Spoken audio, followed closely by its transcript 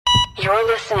You're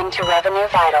listening to Revenue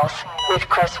Vitals with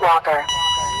Chris Walker.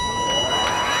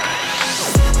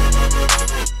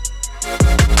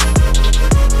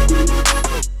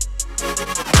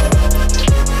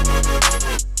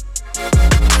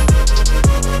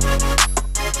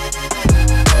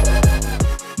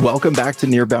 Welcome back to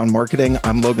Nearbound Marketing.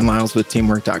 I'm Logan Lyles with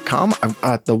Teamwork.com. I've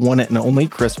got the one and only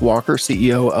Chris Walker,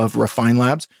 CEO of Refine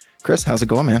Labs. Chris, how's it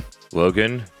going, man?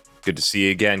 Logan, good to see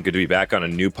you again. Good to be back on a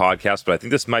new podcast, but I think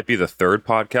this might be the third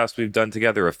podcast we've done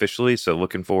together officially, so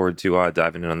looking forward to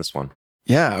diving in on this one.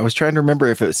 Yeah, I was trying to remember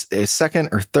if it was a second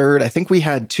or third. I think we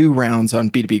had 2 rounds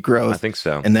on B2B growth. I think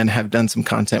so. And then have done some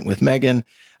content with Megan.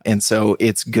 And so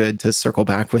it's good to circle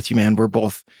back with you, man. We're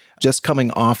both just coming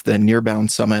off the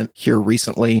Nearbound Summit here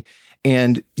recently.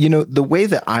 And, you know, the way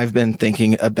that I've been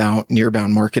thinking about Nearbound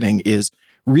marketing is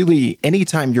really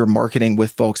anytime you're marketing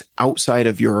with folks outside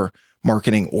of your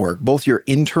marketing org, both your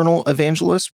internal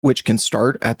evangelists, which can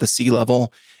start at the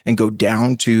C-level and go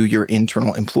down to your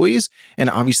internal employees, and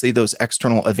obviously those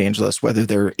external evangelists, whether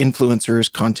they're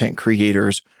influencers, content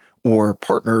creators, or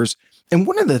partners. And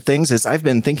one of the things is I've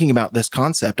been thinking about this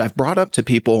concept I've brought up to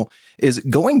people is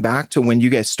going back to when you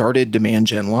guys started Demand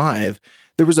Gen Live,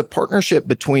 there was a partnership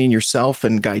between yourself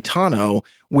and Gaetano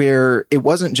where it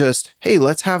wasn't just, hey,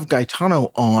 let's have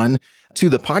Gaetano on to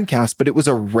the podcast, but it was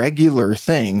a regular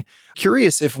thing.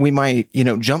 Curious if we might,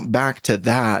 jump back to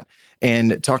that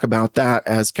and talk about that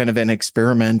as kind of an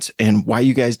experiment and why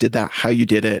you guys did that, how you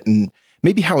did it, and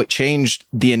maybe how it changed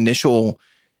the initial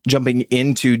jumping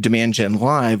into Demand Gen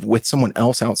Live with someone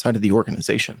else outside of the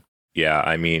organization. Yeah,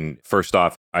 I mean, first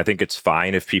off, I think it's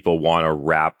fine if people want to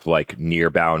wrap like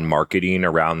Nearbound marketing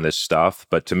around this stuff,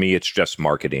 but to me, it's just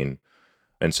marketing.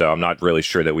 And so I'm not really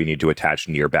sure that we need to attach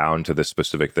Nearbound to this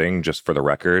specific thing, just for the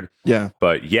record. Yeah.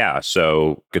 But yeah,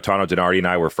 so Gaetano Denardi and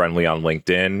I were friendly on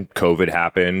LinkedIn. COVID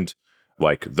happened.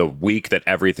 Like the week that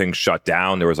everything shut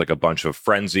down, there was like a bunch of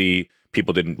frenzy.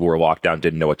 People were locked down,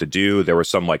 didn't know what to do. There were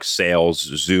some like sales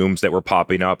Zooms that were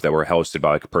popping up that were hosted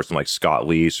by like a person like Scott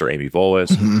Leese or Amy Volas.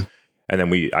 Mm-hmm. And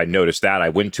then I noticed that. I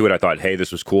went to it. I thought, hey,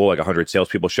 this was cool. Like 100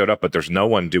 salespeople showed up, but there's no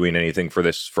one doing anything for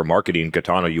this for marketing.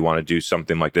 Gaetano, you want to do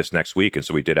something like this next week? And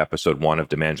so we did episode 1 of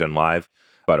Demand Gen Live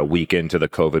about a week into the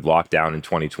COVID lockdown in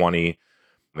 2020.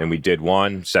 And we did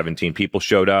 17 people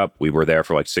showed up. We were there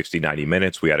for like 60, 90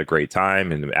 minutes. We had a great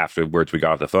time. And afterwards we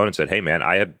got off the phone and said, hey man,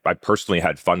 I personally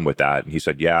had fun with that. And he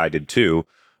said, yeah, I did too.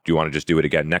 Do you want to just do it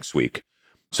again next week?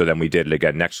 So then we did it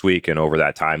again next week. And over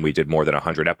that time, we did more than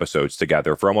 100 episodes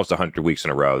together for almost 100 weeks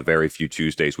in a row. Very few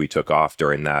Tuesdays we took off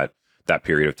during that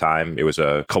period of time. It was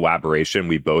a collaboration.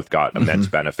 We both got immense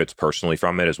benefits personally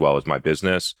from it, as well as my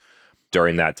business.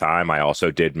 During that time, I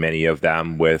also did many of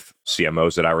them with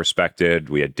CMOs that I respected.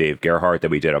 We had Dave Gerhardt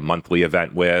that we did a monthly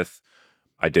event with.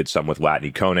 I did some with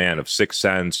Latney Conan of 6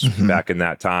 Sense back in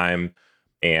that time.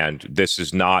 And this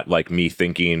is not like me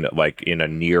thinking like in a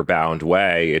Nearbound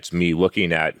way. It's me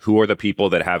looking at who are the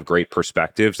people that have great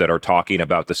perspectives that are talking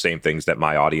about the same things that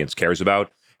my audience cares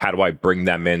about. How do I bring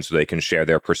them in so they can share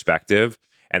their perspective?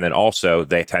 And then also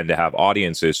they tend to have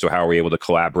audiences. So how are we able to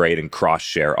collaborate and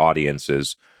cross-share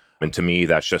audiences? And to me,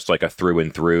 that's just like a through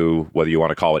and through, whether you want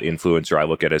to call it influencer, I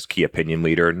look at it as key opinion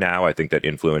leader now. I think that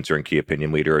influencer and key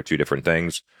opinion leader are 2 different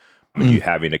things. You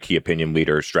having a key opinion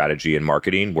leader strategy in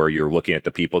marketing where you're looking at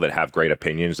the people that have great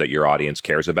opinions that your audience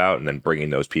cares about and then bringing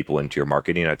those people into your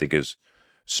marketing, I think is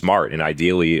smart and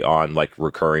ideally on like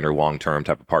recurring or long-term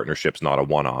type of partnerships, not a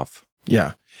one-off.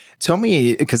 Yeah. Tell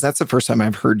me, because that's the first time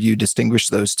I've heard you distinguish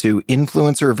those two,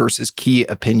 influencer versus key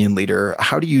opinion leader.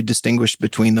 How do you distinguish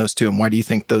between those two and why do you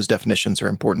think those definitions are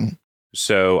important?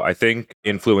 So I think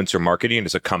influencer marketing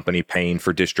is a company paying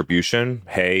for distribution.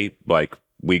 Hey, like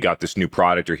we got this new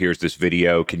product or here's this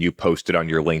video. Can you post it on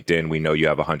your LinkedIn? We know you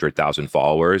have 100,000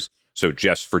 followers. So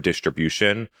just for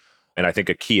distribution. And I think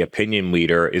a key opinion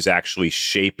leader is actually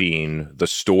shaping the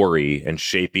story and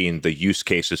shaping the use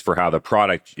cases for how the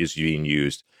product is being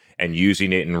used and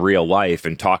using it in real life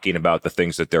and talking about the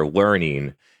things that they're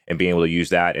learning and being able to use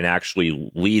that and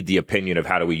actually lead the opinion of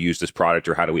how do we use this product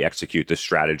or how do we execute this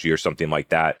strategy or something like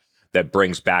that, that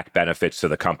brings back benefits to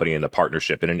the company and the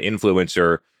partnership. And an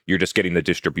influencer, you're just getting the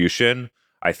distribution.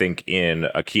 I think in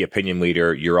a key opinion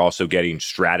leader, you're also getting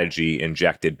strategy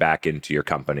injected back into your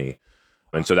company.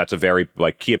 And so that's a very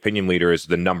like key opinion leader is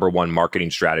the number one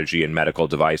marketing strategy in medical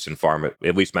device and pharma,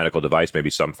 at least medical device, maybe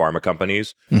some pharma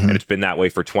companies. And it's been that way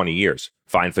for 20 years.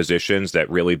 Find physicians that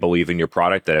really believe in your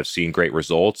product, that have seen great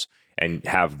results, and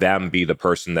have them be the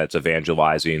person that's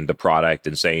evangelizing the product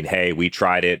and saying, hey, we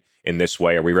tried it in this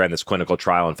way, or we ran this clinical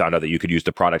trial and found out that you could use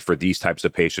the product for these types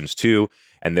of patients too.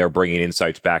 And they're bringing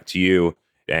insights back to you.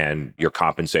 and you're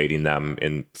compensating them.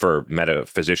 And for meta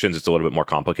physicians, it's a little bit more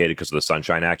complicated because of the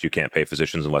Sunshine Act. You can't pay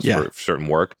physicians unless for certain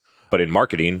work. But in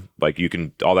marketing, like you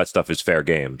can, all that stuff is fair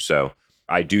game. So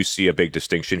I do see a big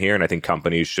distinction here. And I think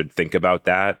companies should think about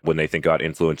that when they think about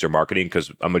influencer marketing,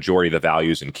 because a majority of the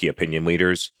value is in key opinion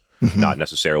leaders, not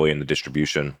necessarily in the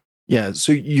distribution. Yeah.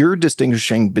 So you're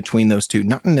distinguishing between those two,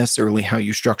 not necessarily how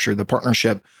you structure the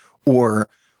partnership or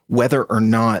whether or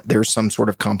not there's some sort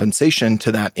of compensation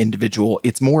to that individual.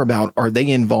 It's more about, are they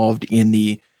involved in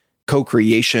the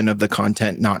co-creation of the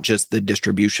content, not just the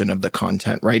distribution of the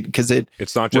content, right? Because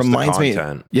it's not just the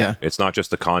content. Yeah. It's not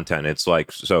just the content. It's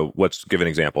like, so let's give an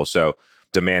example. So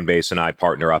Demandbase and I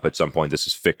partner up at some point. This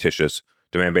is fictitious.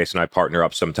 Demandbase and I partner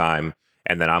up sometime.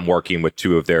 And then I'm working with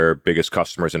two of their biggest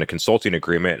customers in a consulting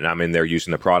agreement, and I'm in there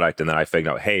using the product. And then I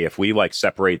figure out, hey, if we like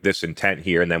separate this intent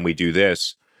here and then we do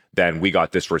this, then we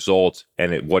got this result.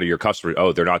 And what are your customers?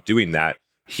 Oh, they're not doing that.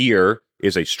 Here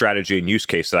is a strategy and use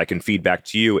case that I can feed back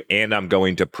to you, and I'm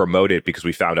going to promote it because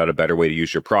we found out a better way to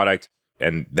use your product.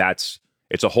 And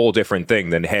it's a whole different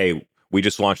thing than, hey, we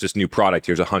just launched this new product.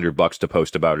 Here's $100 to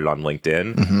post about it on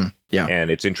LinkedIn. Yeah. And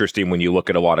it's interesting when you look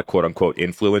at a lot of quote unquote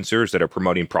influencers that are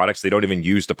promoting products, they don't even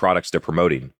use the products they're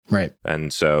promoting. Right.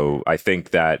 And so I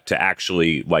think that to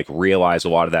actually like realize a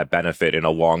lot of that benefit in a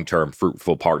long-term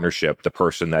fruitful partnership, the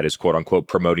person that is quote unquote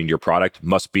promoting your product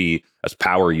must be a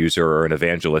power user or an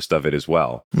evangelist of it as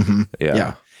well.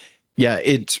 Yeah,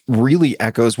 it really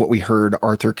echoes what we heard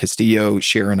Arthur Castillo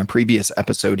share in a previous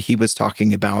episode. He was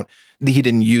talking about, he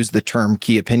didn't use the term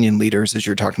key opinion leaders as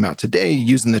you're talking about today,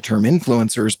 using the term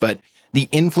influencers, but the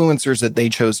influencers that they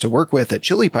chose to work with at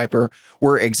Chili Piper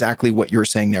were exactly what you're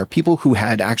saying there. People who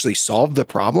had actually solved the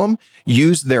problem,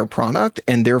 used their product,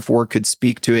 and therefore could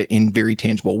speak to it in very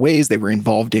tangible ways. They were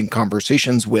involved in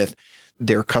conversations with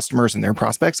their customers and their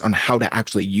prospects on how to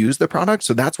actually use the product.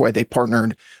 So that's why they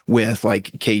partnered with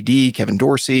like KD, Kevin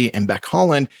Dorsey, and Beck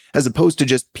Holland, as opposed to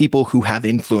just people who have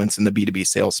influence in the B2B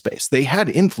sales space. They had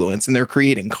influence and they're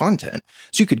creating content.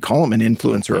 So you could call them an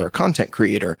influencer or a content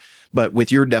creator. But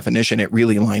with your definition, it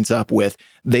really lines up with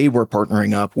they were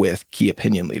partnering up with key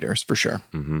opinion leaders for sure.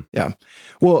 Yeah.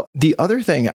 Well, the other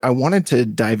thing I wanted to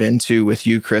dive into with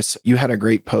you, Chris, you had a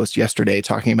great post yesterday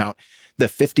talking about the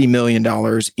 $50 million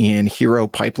in hero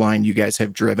pipeline you guys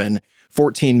have driven,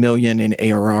 14 million in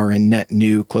ARR and net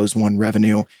new close one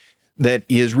revenue that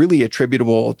is really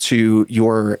attributable to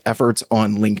your efforts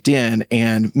on LinkedIn.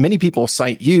 And many people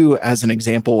cite you as an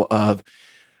example of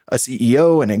a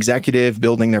CEO, an executive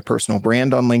building their personal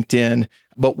brand on LinkedIn.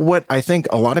 But what I think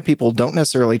a lot of people don't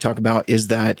necessarily talk about is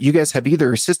that you guys have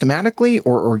either systematically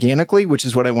or organically, which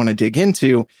is what I want to dig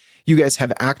into, you guys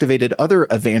have activated other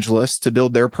evangelists to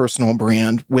build their personal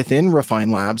brand within Refine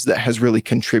Labs that has really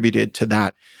contributed to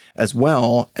that as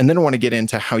well. And then I want to get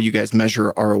into how you guys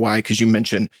measure ROI, because you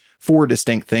mentioned 4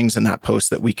 distinct things in that post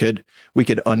that we could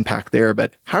unpack there.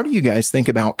 But how do you guys think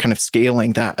about kind of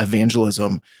scaling that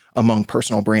evangelism among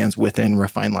personal brands within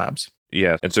Refine Labs?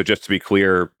 Yeah. And so just to be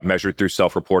clear, measured through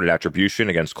self-reported attribution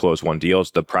against close one deals,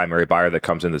 the primary buyer that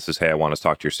comes in that says, hey, I want to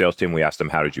talk to your sales team. We ask them,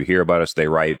 how did you hear about us? They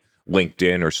write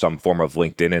LinkedIn or some form of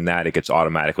LinkedIn in that. It gets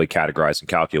automatically categorized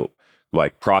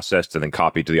and processed and then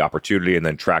copied to the opportunity and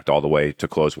then tracked all the way to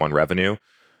close one revenue.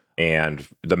 And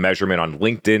the measurement on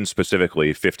LinkedIn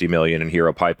specifically, 50 million in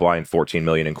hero pipeline, 14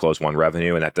 million in close one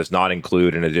revenue. And that does not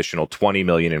include an additional 20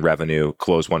 million in revenue,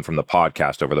 close one from the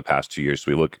podcast over the past 2 years.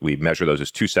 So we measure those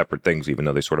as 2 separate things, even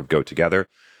though they sort of go together.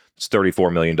 It's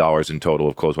 $34 million in total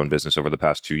of close one business over the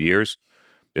past 2 years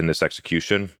in this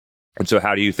execution. And so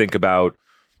how do you think about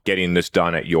getting this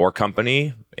done at your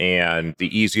company? And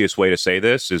the easiest way to say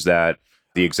this is that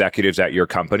the executives at your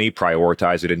company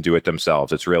prioritize it and do it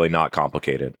themselves. It's really not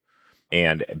complicated.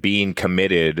 And being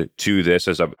committed to this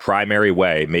as a primary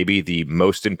way, maybe the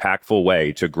most impactful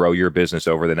way to grow your business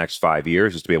over the next 5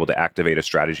 years, is to be able to activate a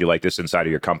strategy like this inside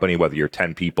of your company, whether you're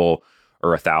 10 people or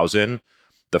 1,000.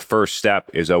 The first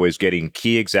step is always getting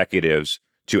key executives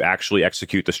to actually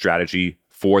execute the strategy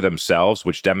for themselves,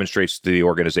 which demonstrates to the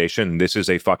organization, this is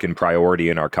a fucking priority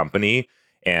in our company.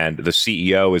 And the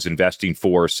CEO is investing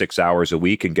 4 or 6 hours a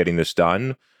week in getting this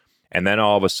done. And then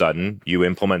all of a sudden, you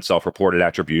implement self-reported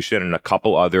attribution and a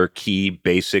couple other key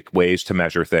basic ways to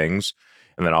measure things.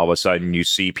 And then all of a sudden, you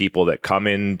see people that come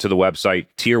into the website,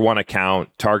 tier 1 account,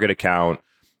 target account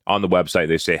on the website.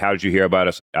 They say, how did you hear about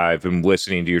us? I've been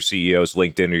listening to your CEO's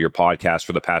LinkedIn or your podcast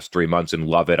for the past 3 months and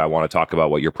love it. I want to talk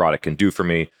about what your product can do for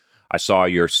me. I saw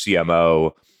your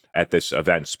CMO at this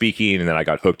event speaking, and then I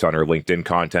got hooked on her LinkedIn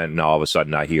content. And all of a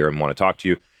sudden, I hear and want to talk to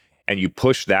you. And you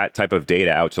push that type of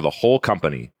data out to the whole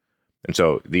company. And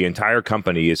so the entire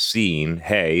company is seeing,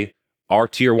 hey, our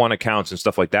tier one accounts and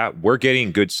stuff like that, we're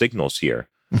getting good signals here.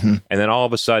 And then all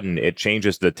of a sudden, it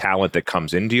changes the talent that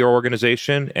comes into your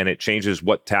organization, and it changes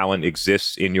what talent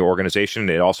exists in your organization. And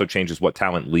it also changes what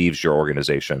talent leaves your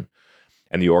organization.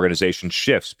 And the organization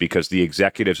shifts because the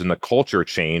executives and the culture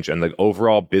change and the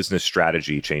overall business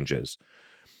strategy changes.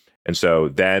 And so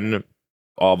then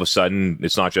all of a sudden,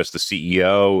 it's not just the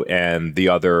CEO and the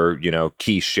other,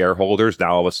 key shareholders.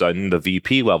 Now, all of a sudden, the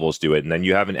VP levels do it. And then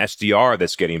you have an SDR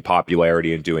that's getting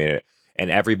popularity and doing it. And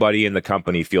everybody in the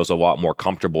company feels a lot more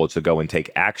comfortable to go and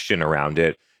take action around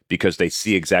it because they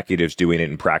see executives doing it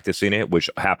and practicing it, which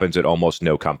happens at almost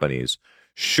no companies.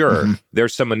 Sure,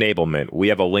 there's some enablement. We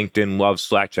have a LinkedIn Love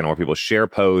Slack channel where people share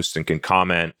posts and can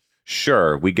comment.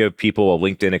 Sure, we give people a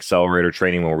LinkedIn accelerator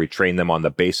training where we train them on the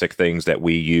basic things that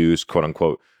we use, quote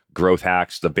unquote, growth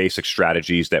hacks, the basic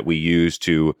strategies that we use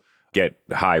to get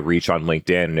high reach on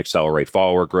LinkedIn and accelerate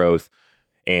follower growth.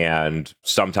 And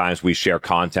sometimes we share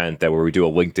content that where we do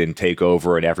a LinkedIn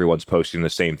takeover and everyone's posting the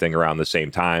same thing around the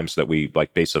same time so that we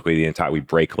basically we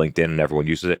break LinkedIn and everyone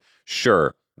uses it.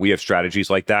 Sure, we have strategies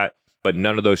like that, but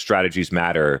none of those strategies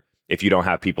matter if you don't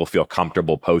have people feel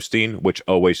comfortable posting, which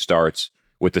always starts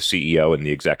with the CEO and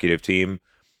the executive team.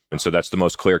 And so that's the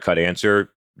most clear-cut answer.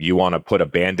 You want to put a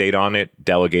Band-Aid on it,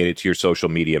 delegate it to your social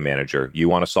media manager. You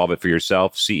want to solve it for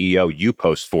yourself, CEO, you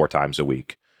post 4 times a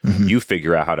week. You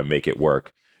figure out how to make it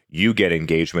work. You get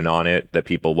engagement on it that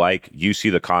people like. You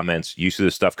see the comments. You see the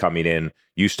stuff coming in.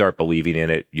 You start believing in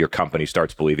it. Your company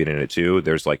starts believing in it too.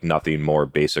 There's nothing more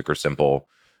basic or simple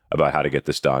about how to get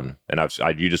this done. And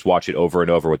you just watch it over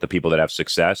and over with the people that have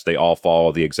success. They all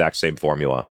follow the exact same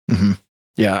formula.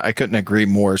 Yeah, I couldn't agree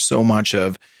more. So much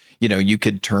of, you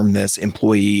could term this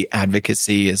employee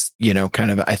advocacy as,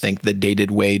 kind of, I think, the dated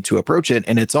way to approach it.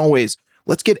 And it's always,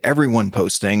 let's get everyone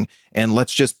posting and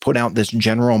let's just put out this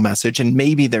general message. And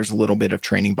maybe there's a little bit of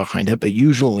training behind it, but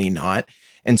usually not.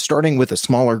 And starting with a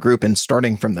smaller group and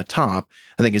starting from the top,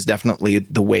 I think is definitely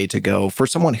the way to go for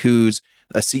someone who's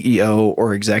a CEO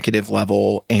or executive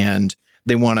level and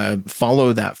they want to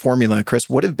follow that formula. Chris,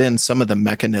 what have been some of the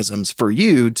mechanisms for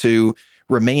you to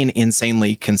remain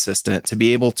insanely consistent, to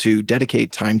be able to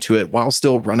dedicate time to it while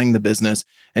still running the business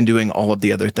and doing all of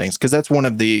the other things? Because that's one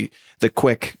of the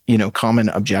quick, common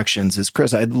objections is,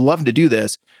 Chris, I'd love to do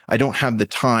this. I don't have the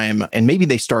time. And maybe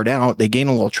they start out, they gain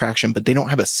a little traction, but they don't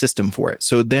have a system for it.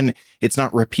 So then it's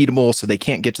not repeatable. So they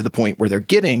can't get to the point where they're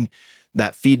getting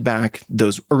that feedback,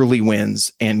 those early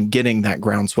wins, and getting that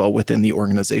groundswell within the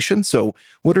organization. So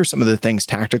what are some of the things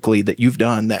tactically that you've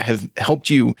done that have helped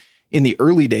you in the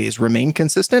early days remain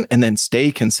consistent and then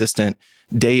stay consistent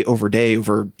day over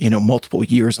multiple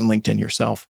years in LinkedIn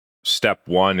yourself? Step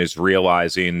 1 is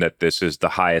realizing that this is the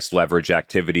highest leverage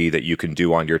activity that you can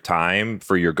do on your time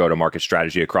for your go-to-market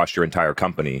strategy across your entire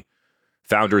company.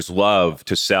 Founders love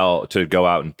to go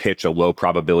out and pitch a low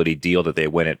probability deal that they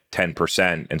win at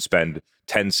 10% and spend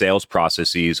 10 sales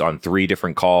processes on 3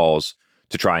 different calls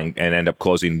to try and end up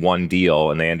closing one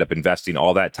deal. And they end up investing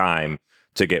all that time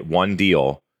to get one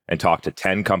deal and talk to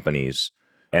 10 companies.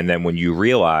 And then when you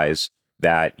realize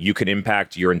that you can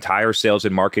impact your entire sales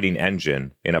and marketing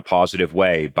engine in a positive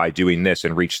way by doing this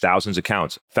and reach thousands of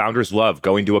accounts. Founders love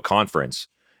going to a conference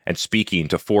and speaking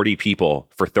to 40 people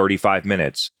for 35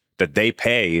 minutes that they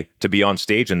pay to be on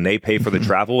stage, and they pay for the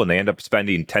travel, and they end up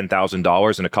spending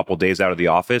 $10,000 in a couple days out of the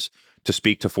office to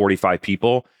speak to 45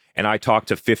 people. And I talk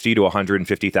to 50 to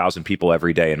 150,000 people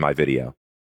every day in my video.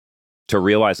 To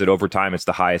realize that over time, it's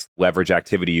the highest leverage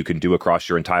activity you can do across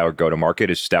your entire go-to-market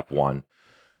is step 1.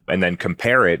 And then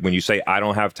compare it. When you say, I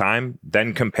don't have time,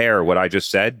 then compare what I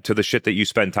just said to the shit that you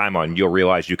spend time on. You'll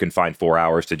realize you can find 4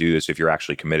 hours to do this if you're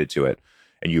actually committed to it.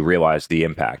 And you realize the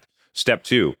impact. Step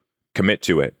 2, commit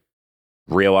to it.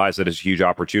 Realize that it's a huge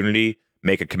opportunity.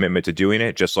 Make a commitment to doing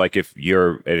it. Just like if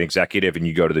you're an executive and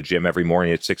you go to the gym every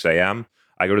morning at 6 a.m.,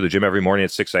 I go to the gym every morning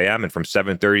at 6 a.m. and from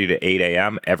 7:30 to 8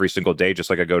 a.m. every single day, just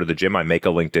like I go to the gym, I make a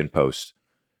LinkedIn post.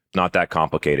 Not that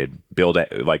complicated.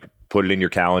 Put it in your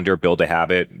calendar, build a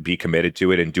habit, be committed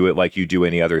to it, and do it like you do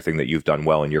any other thing that you've done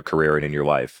well in your career and in your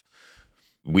life.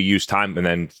 We use time. And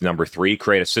then number 3,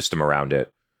 create a system around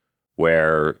it.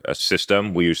 Where a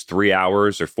system, we use 3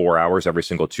 hours or 4 hours every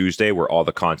single Tuesday where all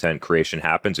the content creation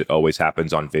happens. It always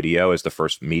happens on video as the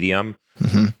first medium.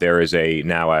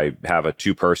 Now I have a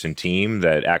 2-person team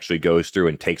that actually goes through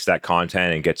and takes that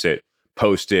content and gets it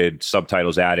posted,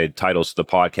 subtitles added, titles to the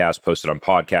podcast, posted on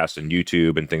podcasts and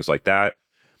YouTube and things like that.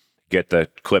 Get the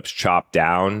clips chopped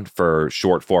down for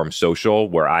short form social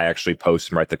where I actually post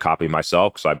and write the copy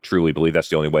myself because I truly believe that's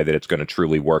the only way that it's going to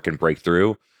truly work and break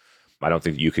through. I don't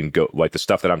think you can go like the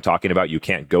stuff that I'm talking about. You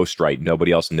can't ghostwrite.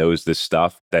 Nobody else knows this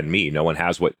stuff than me. No one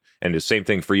has what, and the same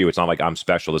thing for you. It's not like I'm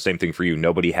special. The same thing for you.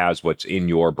 Nobody has what's in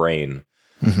your brain.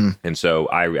 And so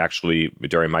I actually,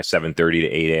 during my 7:30 to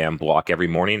 8 a.m. block every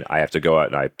morning, I have to go out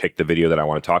and I pick the video that I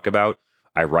want to talk about.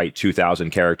 I write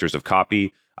 2,000 characters of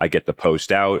copy. I get the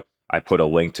post out. I put a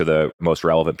link to the most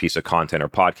relevant piece of content or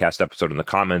podcast episode in the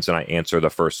comments, and I answer the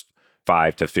first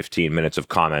 5 to 15 minutes of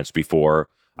comments before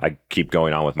I keep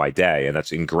going on with my day. And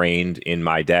that's ingrained in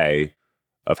my day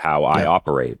of how I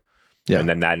operate. And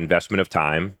then that investment of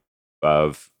time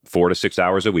of 4 to 6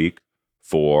 hours a week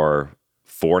for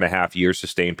 4.5 years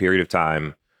sustained period of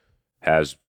time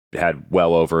has had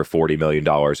well over $40 million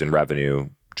in revenue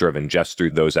driven just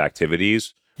through those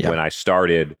activities. When I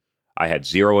started, I had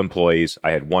 0 employees. I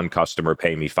had 1 customer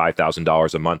paying me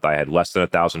 $5,000 a month. I had less than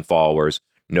 1,000 followers.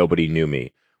 Nobody knew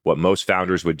me. What most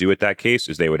founders would do at that case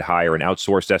is they would hire an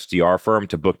outsourced SDR firm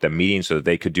to book them meetings so that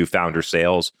they could do founder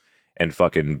sales and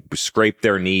fucking scrape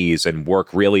their knees and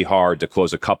work really hard to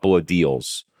close a couple of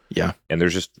deals. And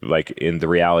there's just like, in the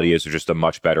reality is there's just a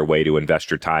much better way to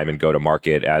invest your time and go to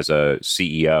market as a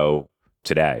CEO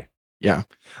today.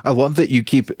 I love that you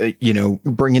keep,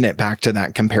 bringing it back to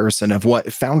that comparison of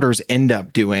what founders end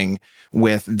up doing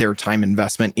with their time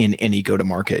investment in any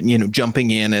go-to-market,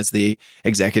 jumping in as the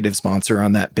executive sponsor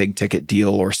on that big ticket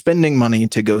deal or spending money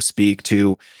to go speak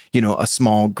to, a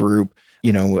small group,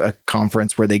 a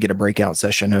conference where they get a breakout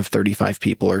session of 35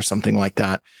 people or something like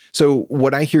that. So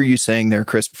what I hear you saying there,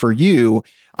 Chris, for you,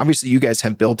 obviously you guys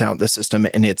have built out the system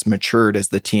and it's matured as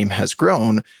the team has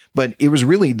grown, but it was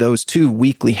really those 2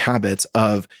 weekly habits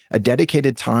of a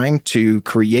dedicated time to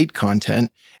create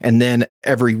content and then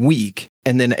every week,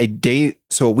 and then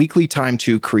a weekly time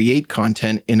to create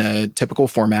content in a typical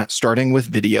format, starting with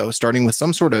video, starting with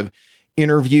some sort of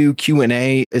interview.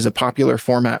 Q&A is a popular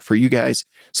format for you guys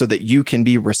so that you can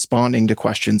be responding to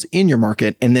questions in your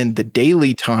market. And then the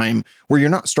daily time where you're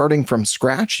not starting from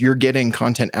scratch, you're getting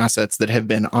content assets that have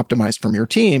been optimized from your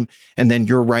team. And then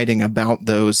you're writing about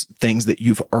those things that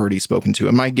you've already spoken to.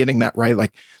 Am I getting that right?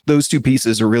 Like those 2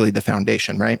 pieces are really the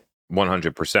foundation, right?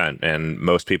 100%. And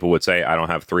most people would say, I don't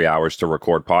have 3 hours to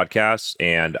record podcasts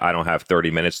and I don't have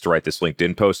 30 minutes to write this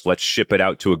LinkedIn post. Let's ship it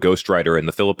out to a ghostwriter in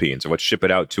the Philippines, or let's ship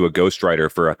it out to a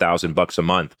ghostwriter for $1,000 a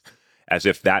month, as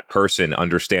if that person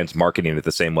understands marketing at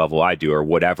the same level I do, or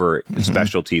whatever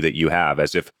specialty that you have,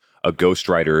 as if a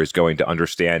ghostwriter is going to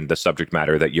understand the subject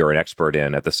matter that you're an expert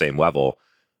in at the same level.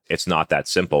 It's not that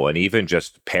simple. And even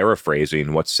just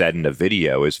paraphrasing what's said in a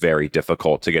video is very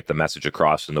difficult to get the message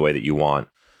across in the way that you want.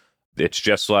 It's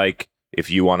just like if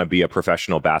you want to be a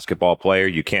professional basketball player,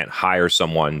 you can't hire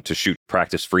someone to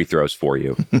practice free throws for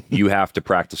you. You have to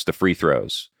practice the free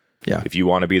throws. If you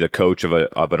want to be the coach of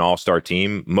an all-star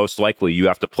team, most likely you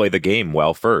have to play the game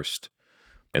well first.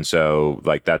 And so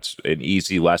like that's an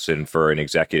easy lesson for an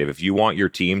executive. If you want your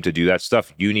team to do that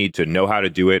stuff, you need to know how to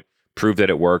do it, prove that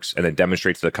it works, and then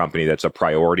demonstrate to the company that's a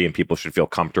priority and people should feel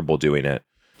comfortable doing it.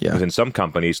 Because in some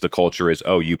companies, the culture is,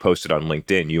 oh, you posted on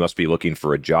LinkedIn, you must be looking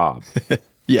for a job.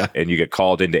 And you get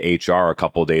called into HR a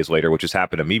couple of days later, which has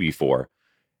happened to me before.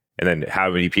 And then how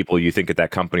many people you think at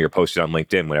that company are posted on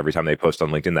LinkedIn when every time they post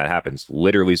on LinkedIn that happens?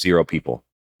 Literally 0 people.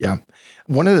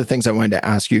 One of the things I wanted to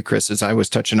ask you, Chris, is I was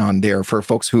touching on there for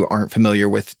folks who aren't familiar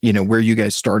with, where you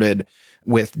guys started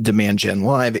with Demand Gen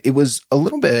Live, it was a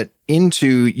little bit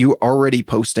into you already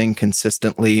posting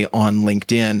consistently on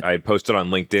LinkedIn. I had posted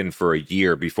on LinkedIn for a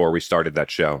year before we started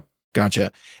that show.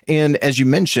 Gotcha. And as you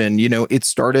mentioned, it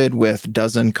started with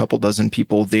couple dozen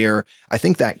people there. I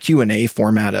think that Q&A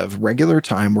format of regular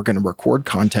time, we're going to record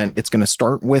content. It's going to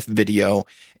start with video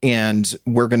and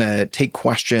we're going to take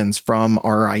questions from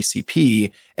our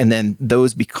ICP. And then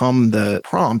those become the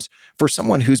prompts for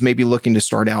someone who's maybe looking to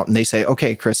start out and they say,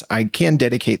 okay, Chris, I can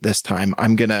dedicate this time.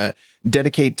 I'm going to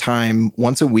dedicate time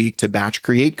once a week to batch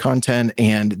create content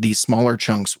and these smaller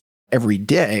chunks every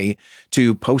day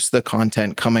to post the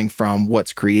content coming from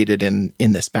what's created in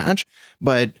this batch,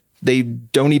 but they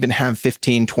don't even have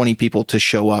 15, 20 people to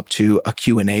show up to a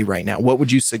Q&A right now. What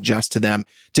would you suggest to them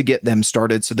to get them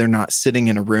started so they're not sitting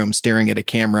in a room staring at a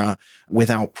camera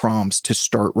without prompts to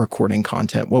start recording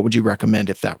content? What would you recommend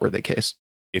if that were the case?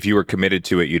 If you were committed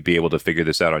to it, you'd be able to figure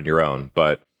this out on your own,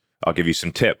 but I'll give you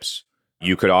some tips.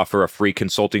 You could offer a free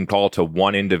consulting call to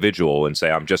one individual and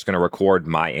say, I'm just going to record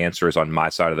my answers on my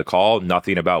side of the call,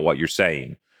 nothing about what you're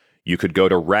saying. You could go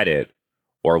to Reddit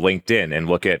or LinkedIn and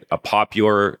look at a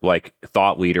popular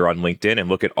thought leader on LinkedIn and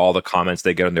look at all the comments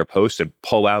they get on their posts and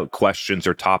pull out questions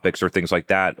or topics or things like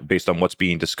that based on what's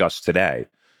being discussed today.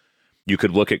 You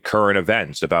could look at current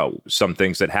events about some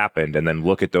things that happened and then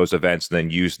look at those events and then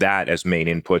use that as main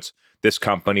inputs. This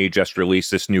company just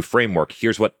released this new framework.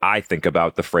 Here's what I think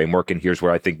about the framework, and here's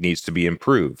what I think needs to be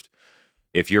improved.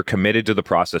 If you're committed to the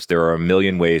process, there are a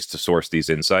million ways to source these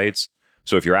insights.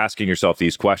 So if you're asking yourself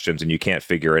these questions and you can't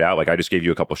figure it out, like I just gave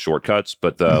you a couple shortcuts,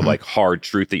 but the like hard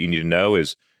truth that you need to know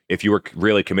is if you were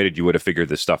really committed, you would have figured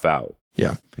this stuff out.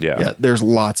 Yeah. There's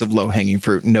lots of low-hanging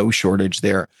fruit, no shortage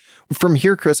there. From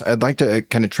here, Chris, I'd like to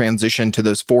kind of transition to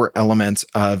those 4 elements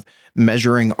of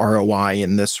measuring ROI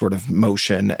in this sort of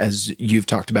motion, as you've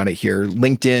talked about it here.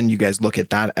 LinkedIn, you guys look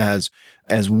at that as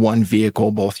one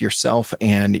vehicle, both yourself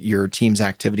and your team's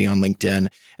activity on LinkedIn.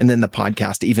 And then the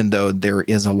podcast, even though there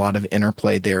is a lot of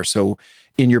interplay there. So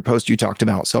in your post, you talked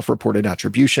about self-reported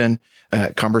attribution,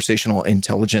 conversational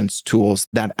intelligence tools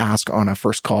that ask on a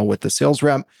first call with the sales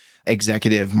rep,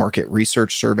 executive market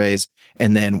research surveys,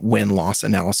 and then win-loss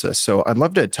analysis. So I'd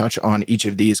love to touch on each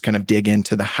of these, kind of dig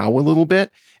into the how a little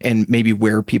bit, and maybe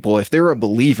where people, if they're a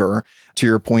believer, to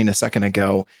your point a second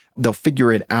ago, they'll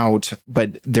figure it out,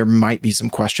 but there might be some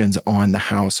questions on the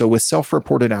how. So with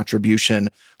self-reported attribution,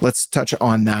 let's touch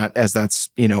on that, as that's,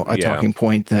 a talking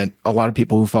point that a lot of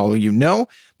people who follow you know,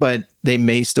 but they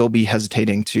may still be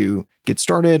hesitating to get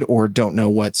started or don't know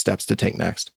what steps to take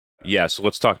next. Yeah, so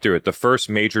let's talk through it. The first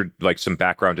major, some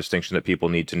background distinction that people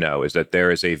need to know is that there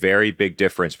is a very big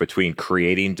difference between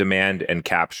creating demand and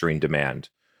capturing demand.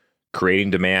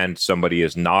 Creating demand, somebody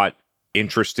is not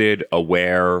interested,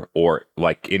 aware, or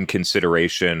in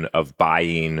consideration of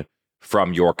buying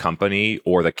from your company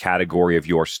or the category of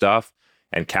your stuff.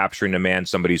 And capturing demand,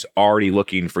 somebody's already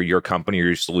looking for your company or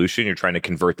your solution. You're trying to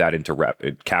convert that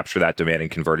into capture that demand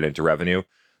and convert it into revenue.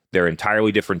 They're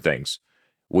entirely different things.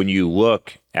 When you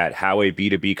look at how a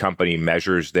B2B company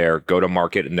measures their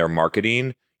go-to-market and their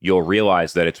marketing, you'll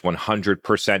realize that it's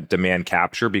 100% demand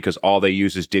capture because all they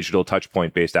use is digital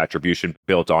touchpoint-based attribution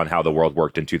built on how the world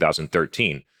worked in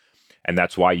 2013. And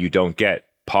that's why you don't get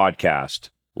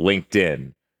podcast,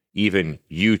 LinkedIn, even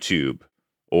YouTube,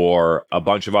 or a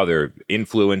bunch of other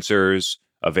influencers,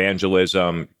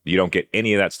 evangelism. You don't get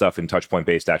any of that stuff in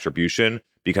touchpoint-based attribution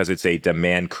because it's a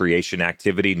demand creation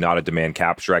activity, not a demand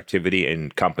capture activity,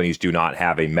 and companies do not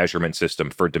have a measurement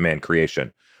system for demand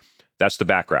creation. That's the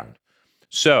background.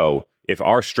 So if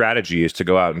our strategy is to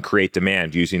go out and create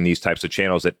demand using these types of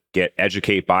channels that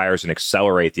educate buyers and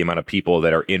accelerate the amount of people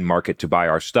that are in market to buy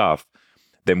our stuff,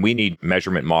 then we need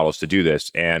measurement models to do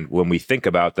this. And when we think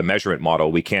about the measurement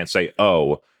model, we can't say,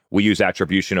 oh, we use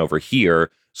attribution over here,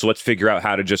 so let's figure out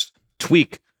how to just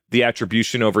tweak the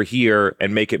attribution over here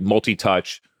and make it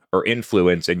multi-touch or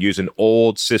influence and use an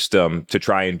old system to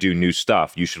try and do new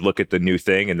stuff. You should look at the new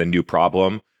thing and the new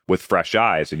problem with fresh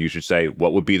eyes. And you should say,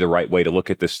 what would be the right way to look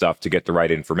at this stuff to get the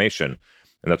right information?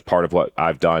 And that's part of what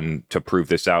I've done to prove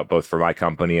this out, both for my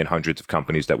company and hundreds of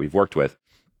companies that we've worked with.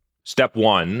 Step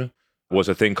 1 was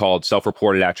a thing called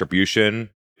self-reported attribution.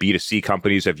 B2C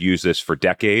companies have used this for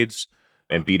decades,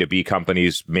 and B2B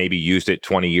companies maybe used it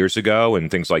 20 years ago and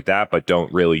things like that, but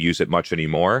don't really use it much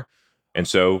anymore. And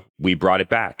so we brought it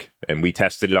back and we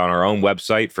tested it on our own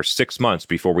website for 6 months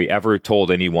before we ever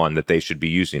told anyone that they should be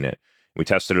using it. We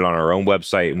tested it on our own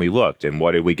website and we looked, and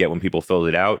what did we get when people filled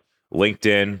it out?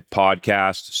 LinkedIn,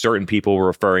 podcast, certain people were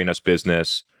referring us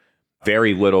business,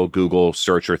 very little Google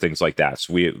search or things like that.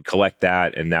 So we collect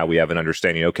that, and now we have an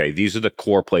understanding, okay, these are the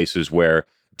core places where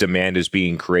demand is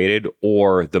being created,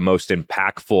 or the most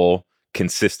impactful,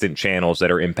 consistent channels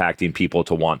that are impacting people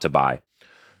to want to buy.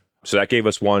 So that gave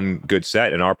us one good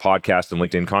set, and our podcast and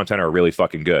LinkedIn content are really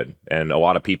fucking good. And a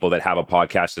lot of people that have a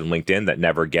podcast and LinkedIn that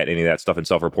never get any of that stuff in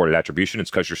self-reported attribution, it's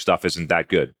because your stuff isn't that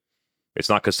good. It's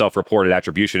not because self-reported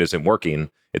attribution isn't working.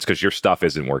 It's because your stuff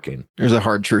isn't working. There's a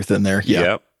hard truth in there.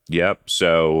 Yeah. Yep.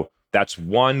 So that's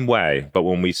one way. But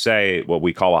when we say what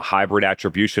we call a hybrid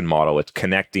attribution model, it's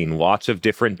connecting lots of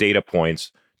different data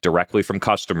points directly from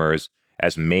customers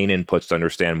as main inputs to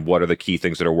understand what are the key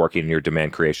things that are working in your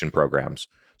demand creation programs.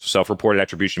 So self-reported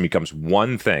attribution becomes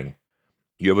one thing.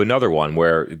 You have another one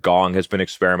where Gong has been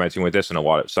experimenting with this, and a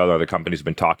lot of other companies have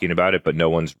been talking about it, but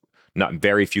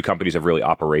very few companies have really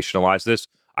operationalized this.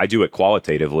 I do it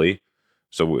qualitatively.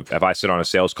 So if I sit on a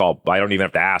sales call, I don't even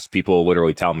have to ask. People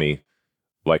literally tell me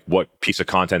what piece of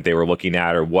content they were looking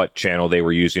at or what channel they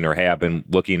were using, or, hey, I've been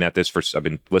looking at this I've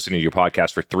been listening to your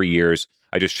podcast for 3 years.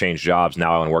 I just changed jobs.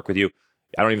 Now I want to work with you.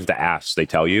 I don't even have to ask. They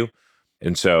tell you.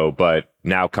 And so, but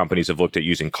now companies have looked at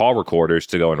using call recorders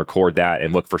to go and record that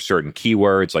and look for certain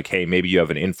keywords like, hey, maybe you have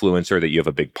an influencer that you have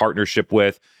a big partnership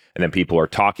with, and then people are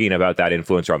talking about that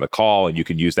influencer on the call, and you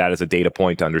can use that as a data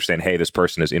point to understand, hey, this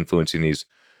person is influencing these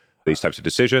types of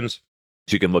decisions.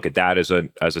 So you can look at that as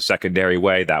a secondary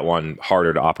way. That one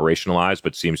harder to operationalize,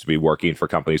 but seems to be working for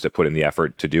companies that put in the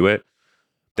effort to do it.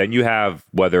 Then you have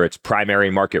whether it's primary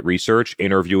market research,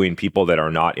 interviewing people that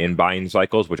are not in buying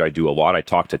cycles, which I do a lot. I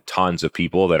talk to tons of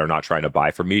people that are not trying to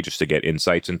buy from me just to get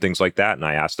insights and things like that. And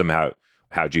I ask them,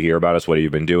 how'd you hear about us? What have you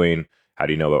been doing? How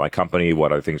do you know about my company?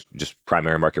 What other things? Just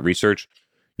primary market research.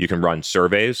 You can run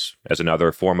surveys as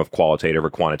another form of qualitative or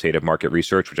quantitative market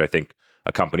research, which I think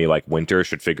a company like Winter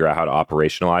should figure out how to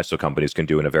operationalize so companies can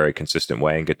do in a very consistent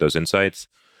way and get those insights.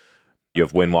 You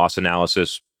have win-loss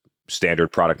analysis, standard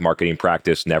product marketing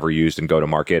practice, never used in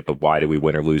go-to-market, but why do we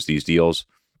win or lose these deals?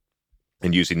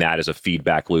 And using that as a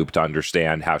feedback loop to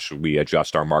understand how should we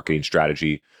adjust our marketing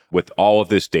strategy with all of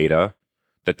this data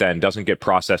that then doesn't get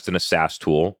processed in a SaaS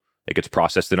tool. It gets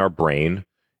processed in our brain,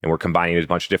 and we're combining a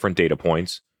bunch of different data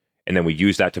points. And then we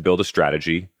use that to build a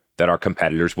strategy that our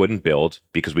competitors wouldn't build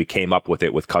because we came up with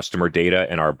it with customer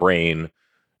data in our brain,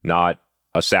 not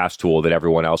a SaaS tool that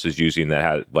everyone else is using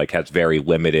that has very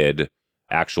limited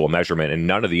actual measurement, and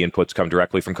none of the inputs come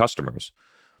directly from customers.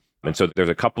 And so there's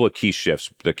a couple of key shifts.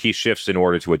 The key shifts in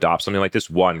order to adopt something like this: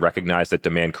 one, recognize that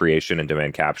demand creation and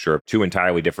demand capture are two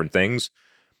entirely different things,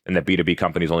 and that B2B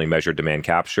companies only measure demand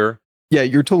capture. Yeah,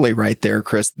 you're totally right there,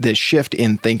 Chris. This shift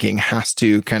in thinking has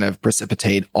to kind of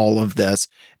precipitate all of this.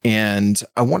 And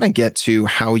I want to get to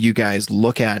how you guys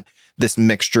look at this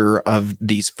mixture of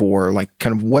these four, like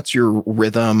kind of what's your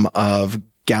rhythm of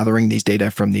gathering these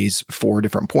data from these four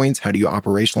different points? How do you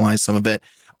operationalize some of it?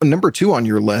 Number two on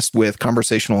your list with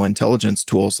conversational intelligence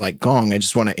tools like Gong, I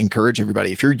just want to encourage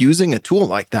everybody, if you're using a tool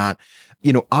like that,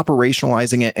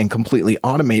 operationalizing it and completely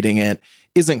automating it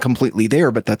isn't completely there,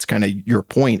 but that's kind of your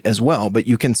point as well. But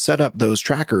you can set up those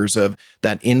trackers of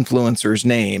that influencer's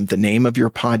name, the name of your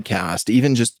podcast,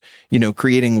 even just,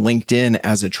 creating LinkedIn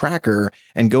as a tracker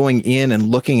and going in and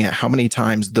looking at how many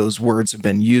times those words have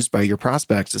been used by your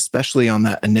prospects, especially on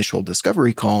that initial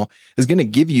discovery call, is going to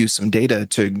give you some data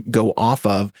to go off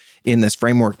of in this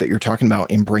framework that you're talking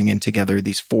about and bringing together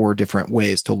these four different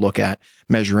ways to look at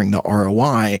measuring the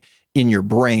ROI in your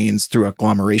brains through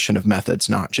agglomeration of methods,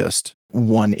 not just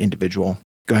one individual.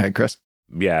 Go ahead, Chris.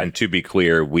 Yeah. And to be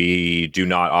clear, we do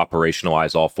not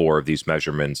operationalize all four of these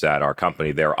measurements at our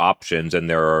company. There are options, and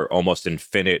there are almost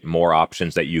infinite more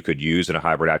options that you could use in a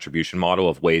hybrid attribution model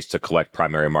of ways to collect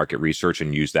primary market research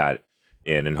and use that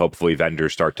in. And hopefully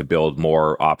vendors start to build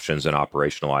more options and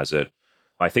operationalize it.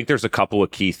 I think there's a couple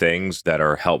of key things that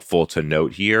are helpful to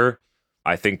note here.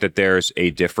 I think that there's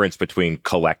a difference between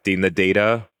collecting the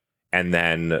data and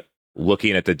then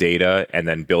looking at the data and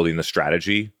then building the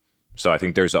strategy. So I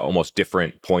think there's almost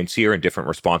different points here and different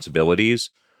responsibilities.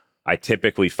 I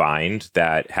typically find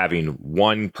that having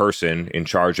one person in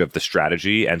charge of the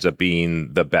strategy ends up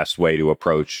being the best way to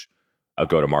approach a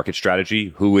go-to-market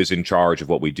strategy. Who is in charge of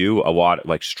what we do? A lot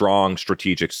like strong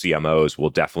strategic CMOs will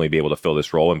definitely be able to fill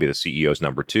this role and be the CEO's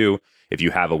number two. If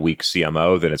you have a weak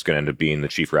CMO, then it's going to end up being the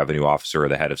chief revenue officer or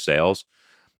the head of sales.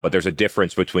 But there's a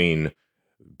difference between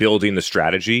building the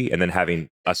strategy and then having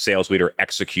a sales leader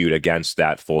execute against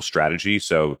that full strategy.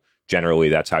 So generally,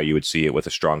 that's how you would see it with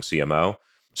a strong CMO.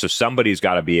 So somebody's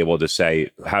got to be able to say,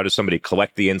 how does somebody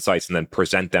collect the insights and then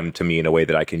present them to me in a way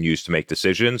that I can use to make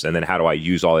decisions? And then how do I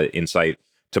use all that insight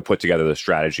to put together the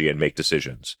strategy and make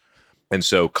decisions? And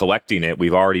so collecting it,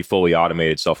 we've already fully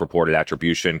automated self-reported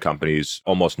attribution. Companies,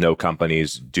 almost no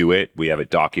companies do it. We have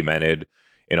it documented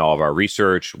in all of our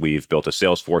research. We've built a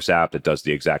Salesforce app that does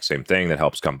the exact same thing that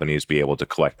helps companies be able to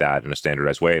collect that in a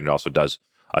standardized way. And it also does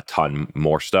a ton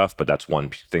more stuff, but that's one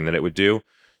thing that it would do.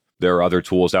 There are other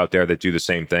tools out there that do the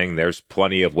same thing. There's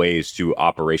plenty of ways to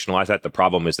operationalize that. The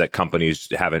problem is that companies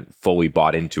haven't fully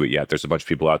bought into it yet. There's a bunch of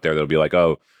people out there that'll be like,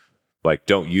 oh, like,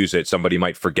 don't use it. Somebody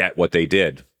might forget what they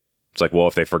did. It's like, well,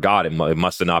 if they forgot, it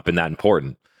must have not been that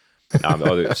important.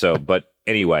 But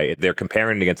anyway, they're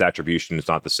comparing it against attribution. It's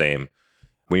not the same.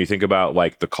 When you think about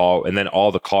like the call and then all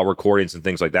the call recordings and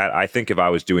things like that, I think if I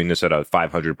was doing this at a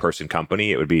 500 person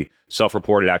company, it would be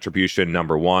self-reported attribution,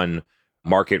 number one,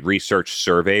 market research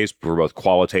surveys for both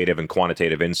qualitative and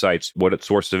quantitative insights. What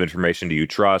sources of information do you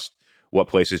trust? What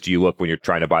places do you look when you're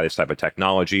trying to buy this type of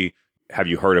technology? Have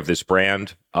you heard of this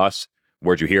brand? Us?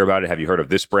 Where'd you hear about it? Have you heard of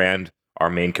this brand? Our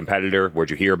main competitor?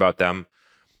 Where'd you hear about them?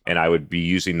 And I would be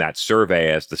using that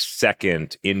survey as the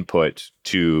second input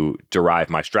to derive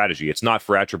my strategy. It's not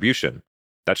for attribution.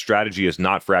 That strategy is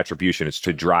not for attribution. It's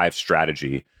to drive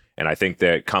strategy. And I think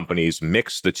that companies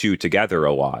mix the two together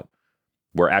a lot,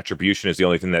 where attribution is the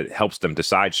only thing that helps them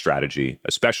decide strategy,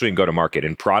 especially in go-to-market.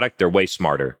 In product, they're way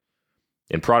smarter.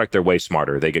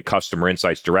 They get customer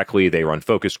insights directly. They run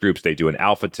focus groups. They do an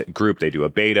alpha group. They do a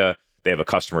beta. They have a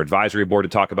customer advisory board to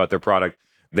talk about their product.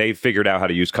 They figured out how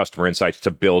to use customer insights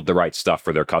to build the right stuff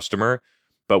for their customer.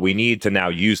 But we need to now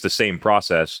use the same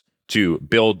process to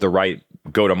build the right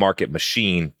go-to-market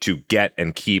machine to get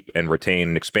and keep and retain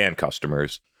and expand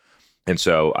customers. And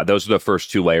so those are the first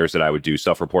two layers that I would do: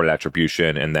 self-reported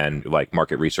attribution and then like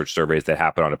market research surveys that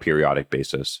happen on a periodic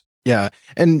basis. Yeah.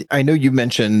 And I know you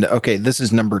mentioned, okay, this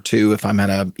is number two if I'm at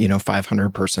a, 500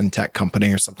 person tech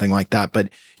company or something like that. But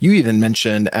you even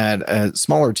mentioned at a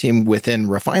smaller team within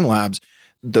Refine Labs,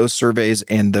 those surveys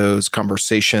and those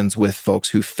conversations with folks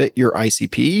who fit your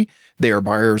ICP. They are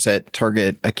buyers at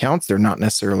target accounts. They're not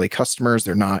necessarily customers.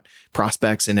 They're not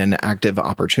prospects in an active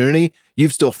opportunity.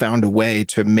 You've still found a way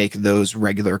to make those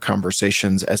regular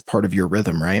conversations as part of your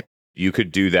rhythm, right? You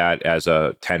could do that as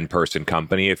a 10-person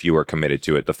company if you were committed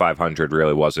to it. The 500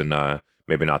 really wasn't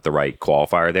maybe not the right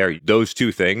qualifier there. Those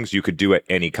two things you could do at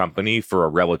any company for a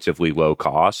relatively low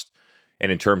cost.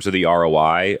 And in terms of the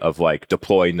ROI of like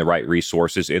deploying the right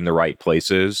resources in the right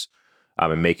places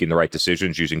and making the right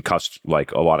decisions using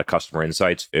like a lot of customer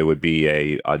insights, it would be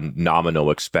a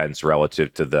nominal expense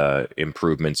relative to the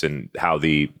improvements in how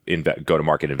the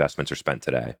go-to-market investments are spent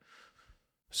today.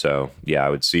 So yeah, I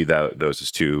would see those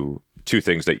as two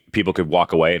things that people could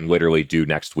walk away and literally do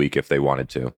next week if they wanted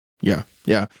to. Yeah.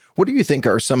 Yeah. What do you think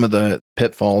are some of the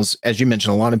pitfalls? As you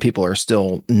mentioned, a lot of people are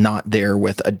still not there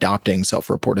with adopting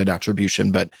self-reported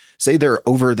attribution, but say they're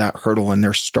over that hurdle and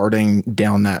they're starting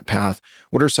down that path.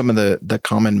 What are some of the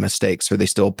common mistakes? Are they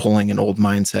still pulling an old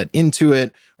mindset into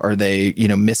it? Are they,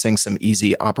 missing some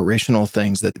easy operational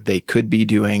things that they could be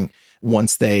doing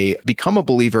once they become a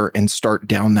believer and start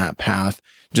down that path?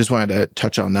 Just wanted to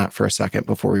touch on that for a second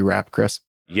before we wrap, Chris.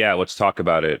 Yeah, let's talk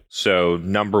about it. So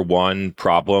number one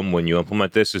problem when you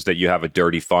implement this is that you have a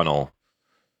dirty funnel,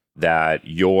 that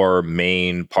your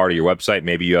main part of your website,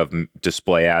 maybe you have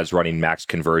display ads running max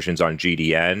conversions on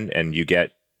GDN and you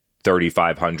get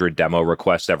 3,500 demo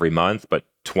requests every month, but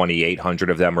 2,800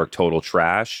 of them are total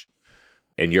trash.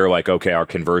 And you're like, okay, our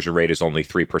conversion rate is only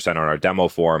 3% on our demo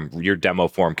form. Your demo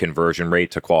form conversion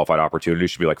rate to qualified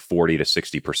opportunities should be like 40 to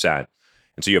 60%.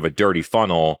 And so you have a dirty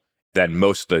funnel, then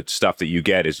most of the stuff that you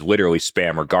get is literally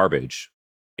spam or garbage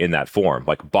in that form.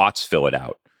 Like bots fill it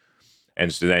out.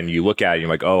 And so then you look at it and you're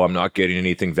like, oh, I'm not getting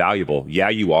anything valuable. Yeah,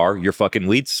 you are. Your fucking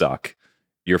leads suck.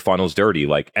 Your funnel's dirty.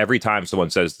 Like every time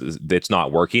someone says it's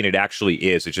not working, it actually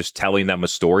is. It's just telling them a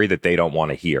story that they don't want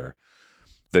to hear.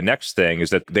 The next thing is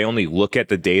that they only look at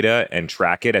the data and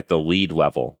track it at the lead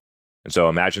level. And so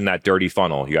imagine that dirty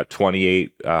funnel. You got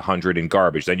 2,800 in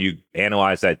garbage. Then you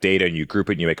analyze that data and you group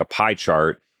it and you make a pie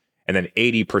chart. And then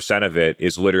 80% of it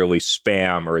is literally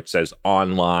spam, or it says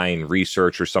online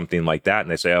research or something like that.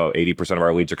 And they say, oh, 80% of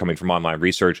our leads are coming from online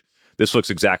research. This looks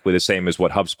exactly the same as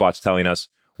what HubSpot's telling us.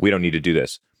 We don't need to do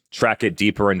this. Track it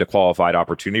deeper into qualified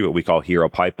opportunity, what we call hero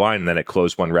pipeline, and then at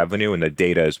close one revenue, and the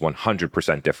data is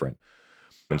 100% different.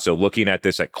 And so looking at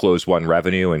this at close one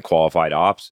revenue and qualified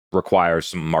ops requires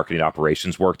some marketing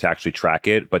operations work to actually track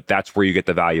it, but that's where you get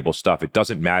the valuable stuff. It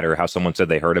doesn't matter how someone said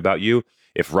they heard about you.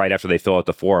 If right after they fill out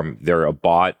the form, they're a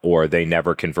bot or they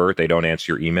never convert, they don't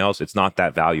answer your emails, it's not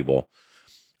that valuable.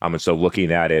 And so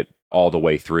looking at it all the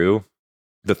way through.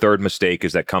 The third mistake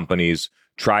is that companies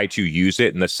try to use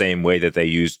it in the same way that they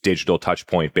use digital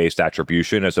touchpoint based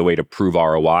attribution as a way to prove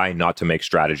ROI, not to make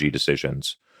strategy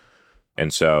decisions.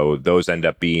 And so those end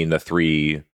up being the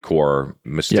three core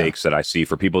mistakes that I see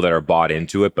for people that are bought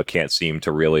into it, but can't seem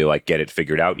to really like get it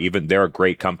figured out. Even there are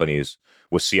great companies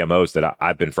with CMOs that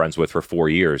I've been friends with for 4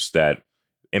 years that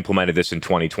implemented this in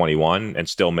 2021 and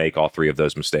still make all three of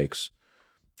those mistakes.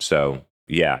 So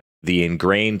yeah, the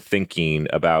ingrained thinking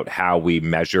about how we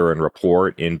measure and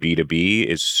report in B2B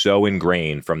is so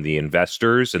ingrained from the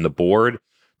investors and the board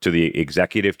to the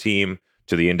executive team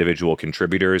to the individual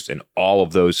contributors, and all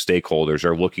of those stakeholders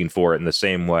are looking for it in the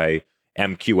same way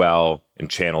MQL and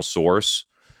channel source.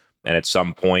 And at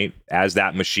some point, as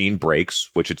that machine breaks,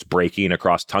 which it's breaking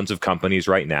across tons of companies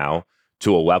right now,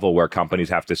 to a level where companies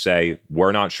have to say,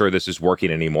 we're not sure this is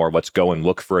working anymore. Let's go and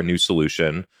look for a new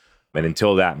solution. And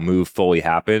until that move fully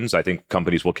happens, I think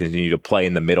companies will continue to play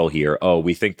in the middle here. Oh,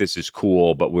 we think this is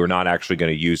cool, but we're not actually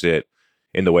going to use it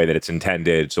in the way that it's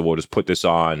intended. So we'll just put this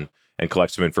on and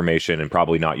collect some information and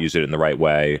probably not use it in the right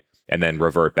way, and then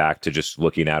revert back to just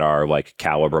looking at our like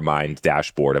Caliber Mind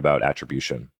dashboard about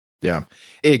attribution. Yeah.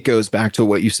 It goes back to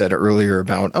what you said earlier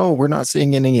about, oh, we're not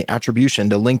seeing any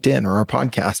attribution to LinkedIn or our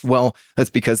podcast. Well, that's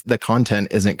because the content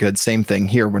isn't good. Same thing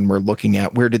here when we're looking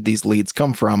at where did these leads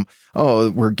come from? Oh,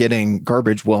 we're getting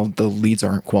garbage. Well, the leads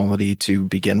aren't quality to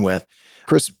begin with.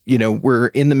 Chris, we're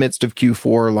in the midst of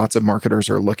Q4. Lots of marketers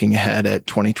are looking ahead at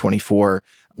 2024.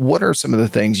 What are some of the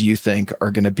things you think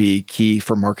are going to be key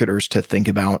for marketers to think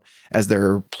about as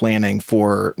they're planning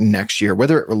for next year,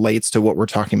 whether it relates to what we're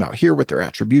talking about here with their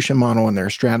attribution model and their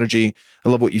strategy? I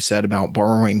love what you said about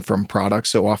borrowing from products.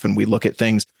 So often we look at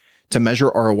things to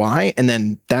measure ROI, and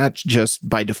then that just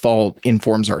by default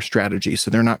informs our strategy.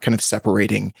 So they're not kind of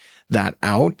separating that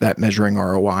out, that measuring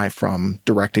ROI from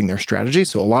directing their strategy.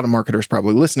 So a lot of marketers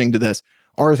probably listening to this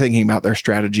are thinking about their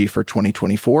strategy for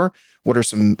 2024. What are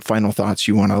some final thoughts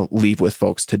you want to leave with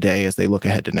folks today as they look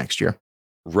ahead to next year?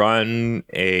 Run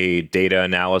a data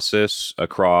analysis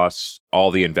across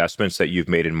all the investments that you've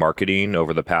made in marketing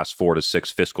over the past 4 to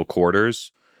 6 fiscal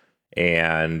quarters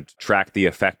and track the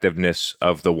effectiveness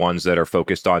of the ones that are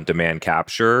focused on demand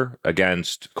capture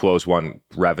against close one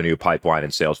revenue pipeline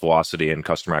and sales velocity and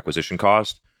customer acquisition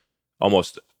cost.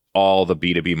 Almost all the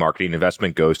B2B marketing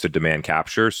investment goes to demand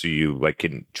capture. So you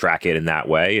can track it in that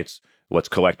way. It's let's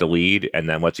collect a lead and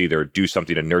then let's either do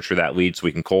something to nurture that lead so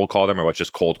we can cold call them, or let's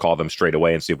just cold call them straight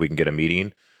away and see if we can get a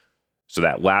meeting. So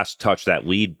that last touch, that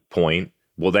lead point,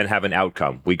 will then have an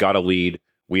outcome. We got a lead,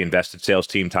 we invested sales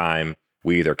team time,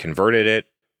 we either converted it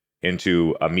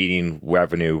into a meeting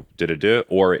revenue,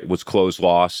 or it was closed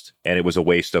lost and it was a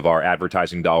waste of our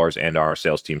advertising dollars and our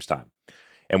sales team's time.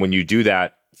 And when you do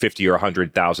that 50 or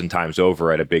 100,000 times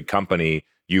over at a big company,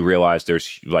 you realize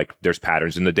there's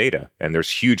patterns in the data, and there's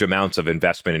huge amounts of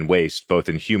investment and waste, both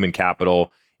in human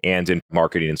capital and in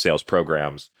marketing and sales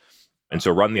programs. And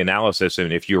so run the analysis.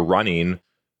 And if you're running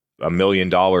 $1 million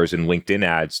in LinkedIn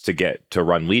ads to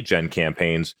run lead gen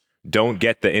campaigns, don't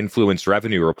get the influence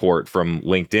revenue report from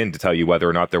LinkedIn to tell you whether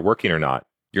or not they're working or not.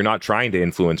 You're not trying to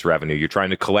influence revenue. You're trying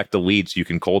to collect the leads so you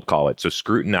can cold call it. So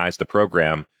scrutinize the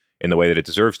program in the way that it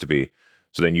deserves to be.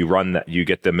 So then you run that, you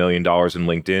get the $1 million in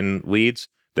LinkedIn leads,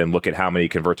 then look at how many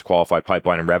convert to qualified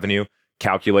pipeline and revenue,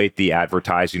 calculate the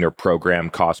advertising or program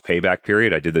cost payback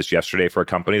period. I did this yesterday for a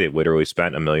company. They literally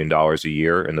spent $1 million a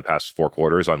year in the past 4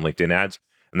 quarters on LinkedIn ads,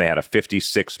 and they had a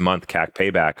 56-month CAC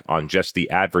payback on just the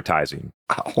advertising.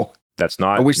 Wow. That's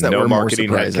not no marketing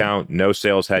headcount, no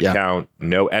sales headcount,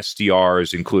 no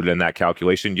SDRs included in that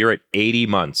calculation. You're at 80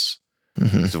 months.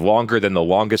 Mm-hmm. It's longer than the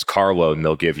longest car loan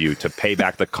they'll give you to pay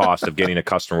back the cost of getting a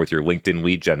customer with your LinkedIn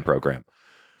lead gen program.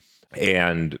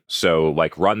 And so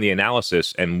run the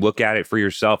analysis and look at it for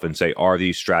yourself and say, are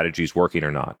these strategies working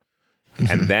or not?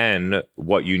 Mm-hmm. And then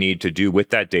what you need to do with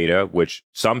that data, which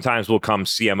sometimes will come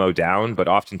CMO down, but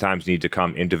oftentimes need to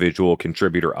come individual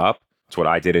contributor up. That's what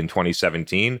I did in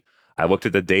 2017. I looked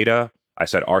at the data. I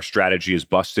said, our strategy is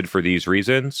busted for these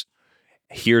reasons.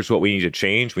 Here's what we need to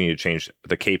change. We need to change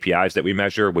the KPIs that we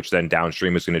measure, which then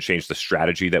downstream is going to change the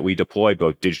strategy that we deploy,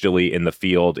 both digitally in the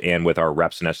field and with our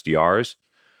reps and SDRs.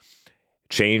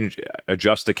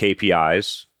 Adjust the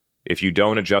KPIs. If you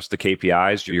don't adjust the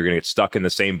KPIs, you're going to get stuck in the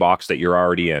same box that you're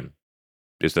already in,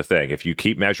 is the thing. If you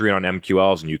keep measuring on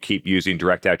MQLs and you keep using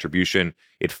direct attribution,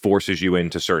 it forces you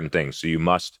into certain things. So you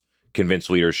must convince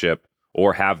leadership,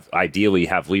 or ideally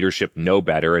have leadership know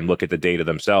better and look at the data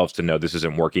themselves to know this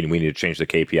isn't working. We need to change the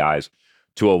KPIs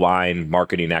to align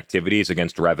marketing activities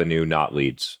against revenue, not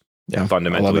leads. Yeah,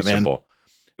 fundamentally simple.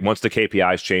 Once the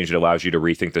KPIs change, it allows you to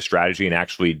rethink the strategy and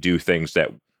actually do things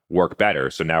that work better.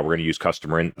 So now we're going to use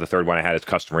the third one I had is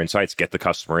customer insights. Get the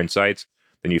customer insights.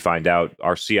 Then you find out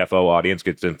our CFO audience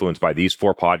gets influenced by these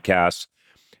 4 podcasts,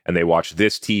 and they watch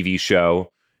this TV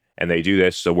show, and they do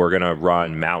this. So we're going to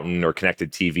run mountain or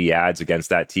connected TV ads against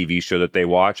that TV show that they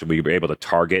watch. And we were able to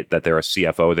target that they're a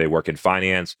CFO, they work in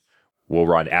finance. We'll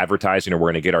run advertising, or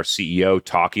we're going to get our CEO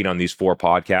talking on these 4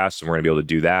 podcasts, and we're going to be able to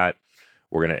do that.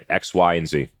 We're going to X, Y, and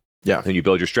Z. Yeah. And you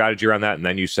build your strategy around that. And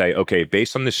then you say, okay,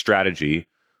 based on this strategy,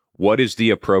 what is the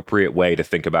appropriate way to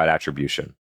think about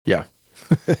attribution? Yeah.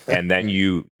 And then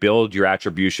you build your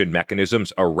attribution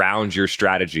mechanisms around your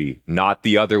strategy, not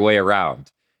the other way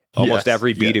around. Almost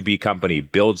every B2B company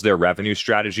builds their revenue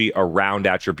strategy around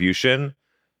attribution.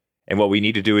 And what we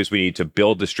need to do is we need to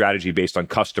build the strategy based on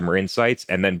customer insights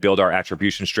and then build our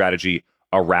attribution strategy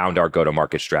around our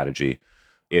go-to-market strategy.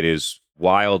 It is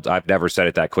wild. I've never said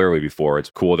it that clearly before. It's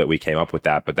cool that we came up with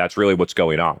that, but that's really what's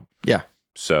going on. Yeah.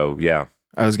 So, yeah.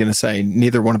 I was going to say,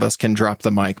 neither one of us can drop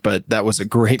the mic, but that was a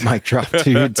great mic drop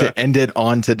to end it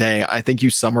on today. I think you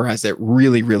summarized it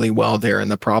really, really well there.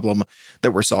 And the problem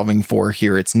that we're solving for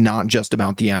here, it's not just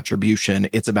about the attribution.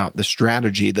 It's about the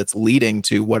strategy that's leading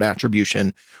to what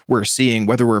attribution we're seeing,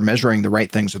 whether we're measuring the right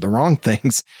things or the wrong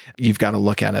things. You've got to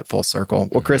look at it full circle.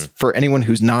 Well, Chris, for anyone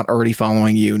who's not already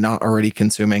following you, not already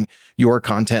consuming your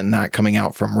content and that coming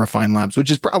out from Refine Labs,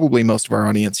 which is probably most of our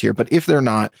audience here, but if they're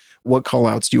not, what call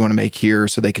outs do you want to make here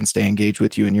so they can stay engaged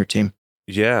with you and your team?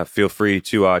 Yeah, feel free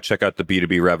to check out the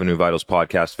B2B Revenue Vitals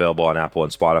podcast, available on Apple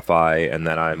and Spotify. And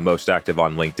then I'm most active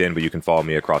on LinkedIn, but you can follow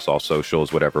me across all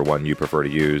socials, whatever one you prefer to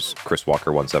use. Chris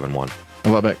Walker 171. I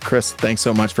love it. Chris, thanks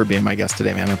so much for being my guest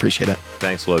today, man. I appreciate it.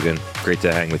 Thanks, Logan. Great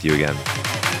to hang with you again.